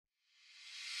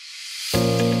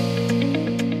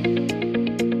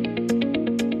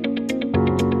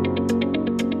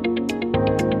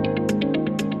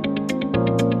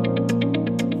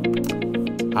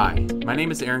Hi, my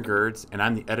name is Aaron Gerds, and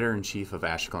I'm the Editor-in-Chief of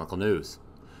ASH Clinical News.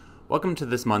 Welcome to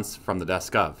this month's From the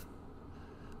Desk of.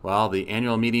 Well, the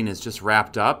annual meeting is just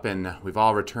wrapped up, and we've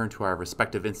all returned to our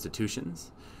respective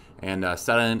institutions and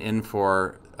settling in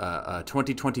for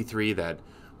 2023 that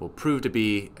will prove to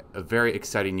be a very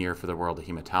exciting year for the world of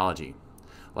hematology.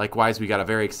 Likewise, we got a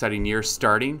very exciting year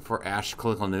starting for ASH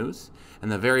Clinical News,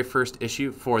 and the very first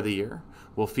issue for the year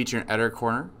will feature an editor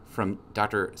corner from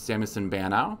Dr. Samuelson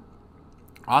Banow.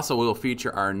 Also, we will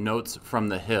feature our notes from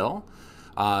the Hill.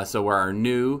 So we're our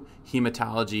new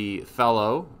hematology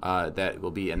fellow that will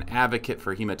be an advocate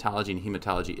for hematology and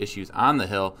hematology issues on the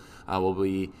Hill will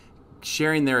be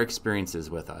sharing their experiences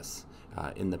with us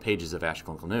in the pages of ASH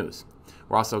Clinical News.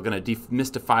 We're also going to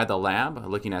demystify the lab,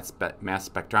 looking at mass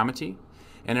spectrometry.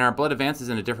 And in our Blood Advances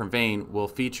in a different vein, we'll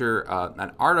feature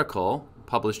an article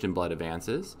published in Blood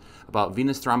Advances about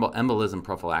venous thromboembolism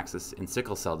prophylaxis in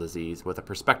sickle cell disease with a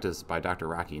perspectives by Dr.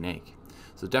 Rocky Naik.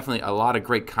 So definitely a lot of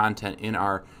great content in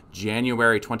our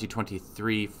January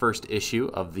 2023 first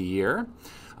issue of the year.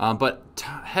 But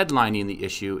headlining the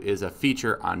issue is a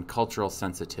feature on cultural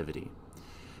sensitivity.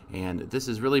 And this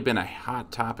has really been a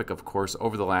hot topic, of course,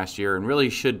 over the last year and really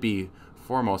should be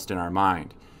foremost in our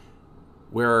mind,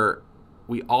 where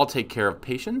we all take care of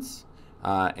patients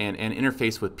and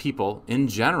interface with people in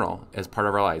general as part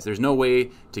of our lives. There's no way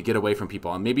to get away from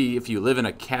people. And maybe if you live in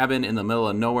a cabin in the middle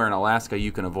of nowhere in Alaska,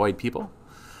 you can avoid people.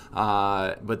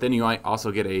 But then you might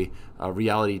also get a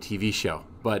reality TV show.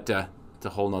 But it's a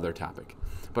whole nother topic.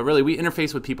 But really, we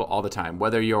interface with people all the time,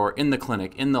 whether you're in the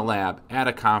clinic, in the lab, at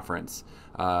a conference,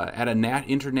 at an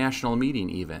international meeting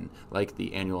even, like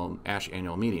the ASH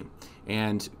annual meeting.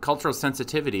 And cultural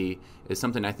sensitivity is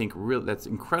something I think that's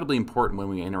incredibly important when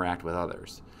we interact with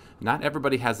others. Not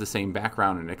everybody has the same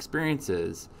background and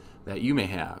experiences that you may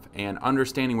have, and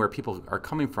understanding where people are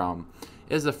coming from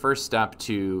is the first step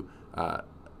to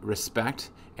respect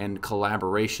and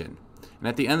collaboration. And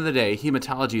at the end of the day,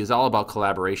 hematology is all about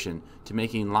collaboration to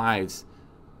making lives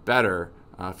better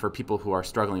for people who are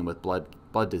struggling with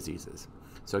blood diseases.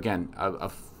 So again,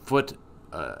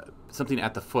 something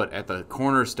at the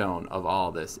cornerstone of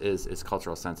all this is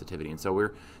cultural sensitivity. And so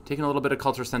we're taking a little bit of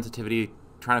cultural sensitivity,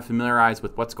 trying to familiarize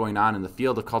with what's going on in the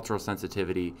field of cultural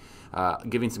sensitivity,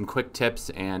 giving some quick tips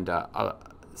and a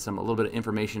little bit of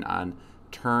information on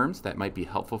terms that might be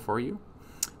helpful for you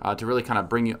to really kind of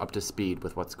bring you up to speed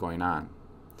with what's going on.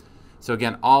 So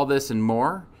again, all this and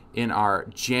more in our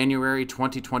January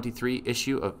 2023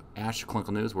 issue of ASH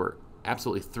Clinical News. We're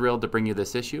absolutely thrilled to bring you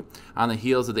this issue on the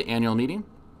heels of the annual meeting.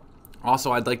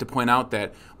 Also, I'd like to point out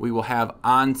that we will have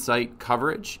on-site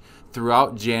coverage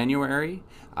throughout January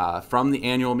from the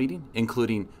annual meeting,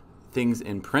 including things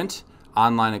in print,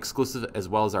 online exclusive, as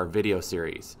well as our video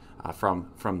series from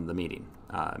the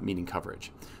meeting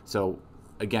coverage. So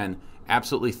again,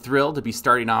 absolutely thrilled to be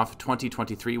starting off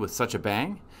 2023 with such a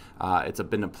bang. It's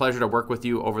been a pleasure to work with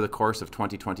you over the course of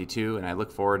 2022, and I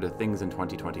look forward to things in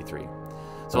 2023.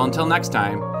 So until next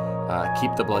time,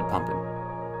 keep the blood pumping.